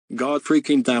God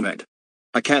freaking damn it.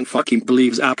 I can't fucking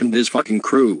believe Zach and his fucking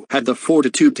crew had the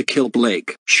fortitude to kill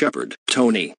Blake, Shepard,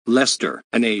 Tony, Lester,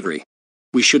 and Avery.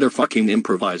 We should have fucking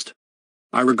improvised.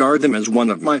 I regard them as one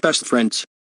of my best friends.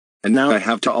 And now I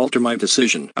have to alter my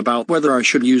decision about whether I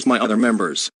should use my other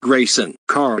members, Grayson,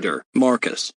 Carter,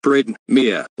 Marcus, Brayden,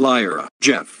 Mia, Lyra,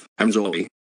 Jeff, and Zoey,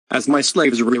 as my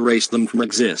slaves or erase them from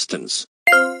existence.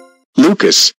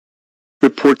 Lucas.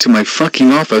 Report to my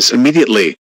fucking office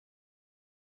immediately.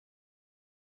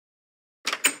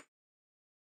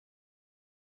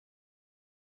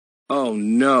 Oh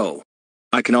no.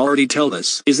 I can already tell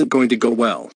this isn't going to go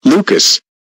well. Lucas.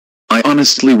 I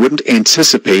honestly wouldn't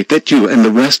anticipate that you and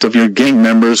the rest of your gang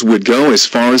members would go as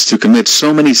far as to commit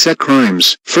so many set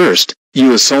crimes. First,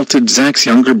 you assaulted Zach's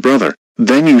younger brother,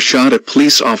 then you shot a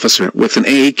police officer with an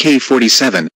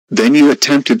AK-47, then you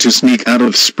attempted to sneak out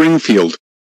of Springfield.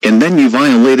 And then you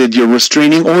violated your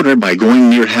restraining order by going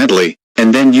near Hadley,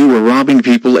 and then you were robbing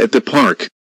people at the park.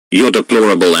 Your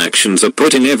deplorable actions are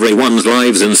putting everyone's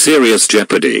lives in serious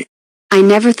jeopardy. I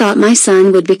never thought my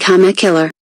son would become a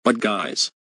killer. But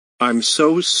guys, I'm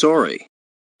so sorry.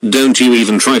 Don't you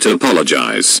even try to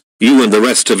apologize. You and the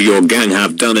rest of your gang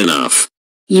have done enough.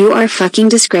 You are a fucking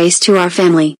disgrace to our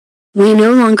family. We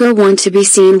no longer want to be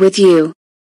seen with you.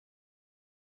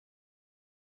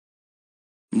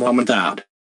 Mom and Dad,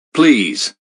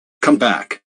 please, come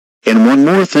back. And one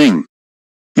more thing.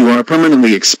 You are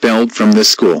permanently expelled from this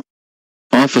school.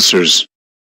 Officers,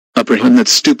 apprehend that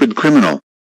stupid criminal.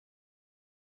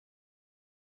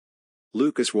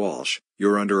 Lucas Walsh,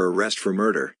 you're under arrest for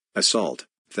murder, assault,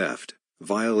 theft,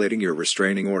 violating your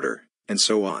restraining order, and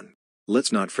so on.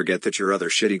 Let's not forget that your other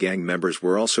shitty gang members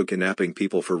were also kidnapping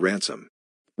people for ransom.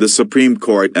 The Supreme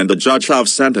Court and the judge have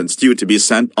sentenced you to be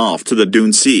sent off to the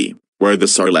Dune Sea, where the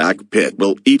Sarlacc pit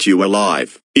will eat you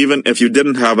alive, even if you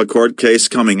didn't have a court case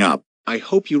coming up. I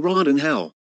hope you rot in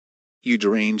hell. You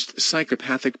deranged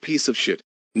psychopathic piece of shit.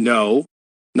 No.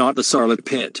 Not the Sarlacc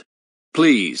pit.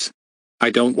 Please.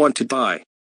 I don't want to die.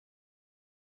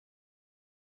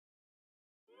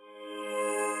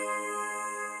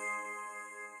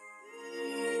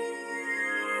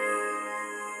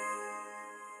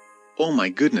 Oh my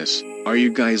goodness, are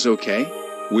you guys okay?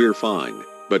 We're fine,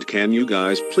 but can you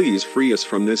guys please free us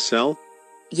from this cell?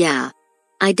 Yeah.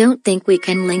 I don't think we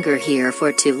can linger here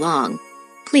for too long.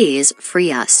 Please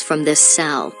free us from this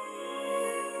cell.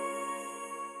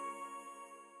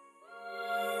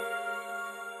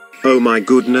 Oh my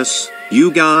goodness,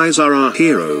 you guys are our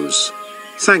heroes.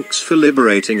 Thanks for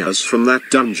liberating us from that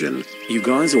dungeon. You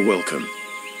guys are welcome.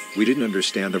 We didn't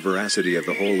understand the veracity of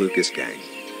the whole Lucas gang.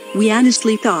 We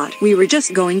honestly thought we were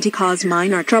just going to cause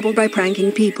minor trouble by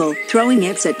pranking people, throwing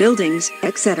eggs at buildings,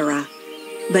 etc.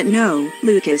 But no,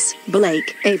 Lucas,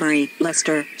 Blake, Avery,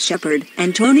 Lester, Shepard,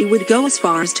 and Tony would go as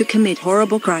far as to commit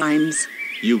horrible crimes.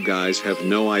 You guys have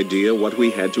no idea what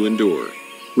we had to endure.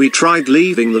 We tried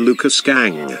leaving the Lucas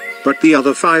gang, but the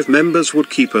other 5 members would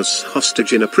keep us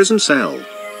hostage in a prison cell.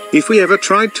 If we ever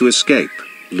tried to escape,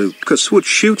 Lucas would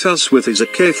shoot us with his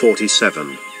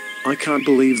AK-47. I can't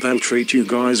believe they'll treat you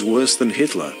guys worse than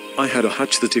Hitler. I had a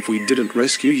hunch that if we didn't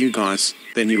rescue you guys,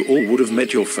 then you all would have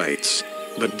met your fates.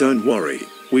 But don't worry,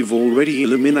 we've already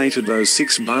eliminated those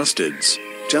 6 bastards.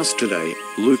 Just today,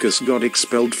 Lucas got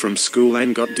expelled from school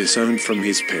and got disowned from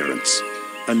his parents.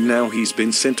 And now he's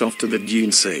been sent off to the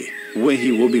Dune Sea, where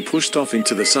he will be pushed off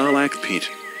into the Sarlacc pit.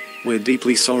 We're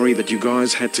deeply sorry that you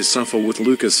guys had to suffer with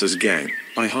Lucas's gang.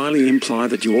 I highly imply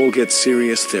that you all get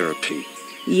serious therapy.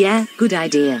 Yeah, good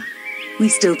idea. We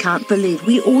still can't believe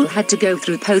we all had to go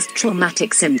through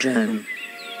post-traumatic syndrome.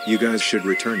 You guys should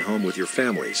return home with your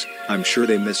families. I'm sure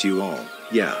they miss you all.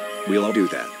 Yeah, we'll all do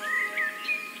that.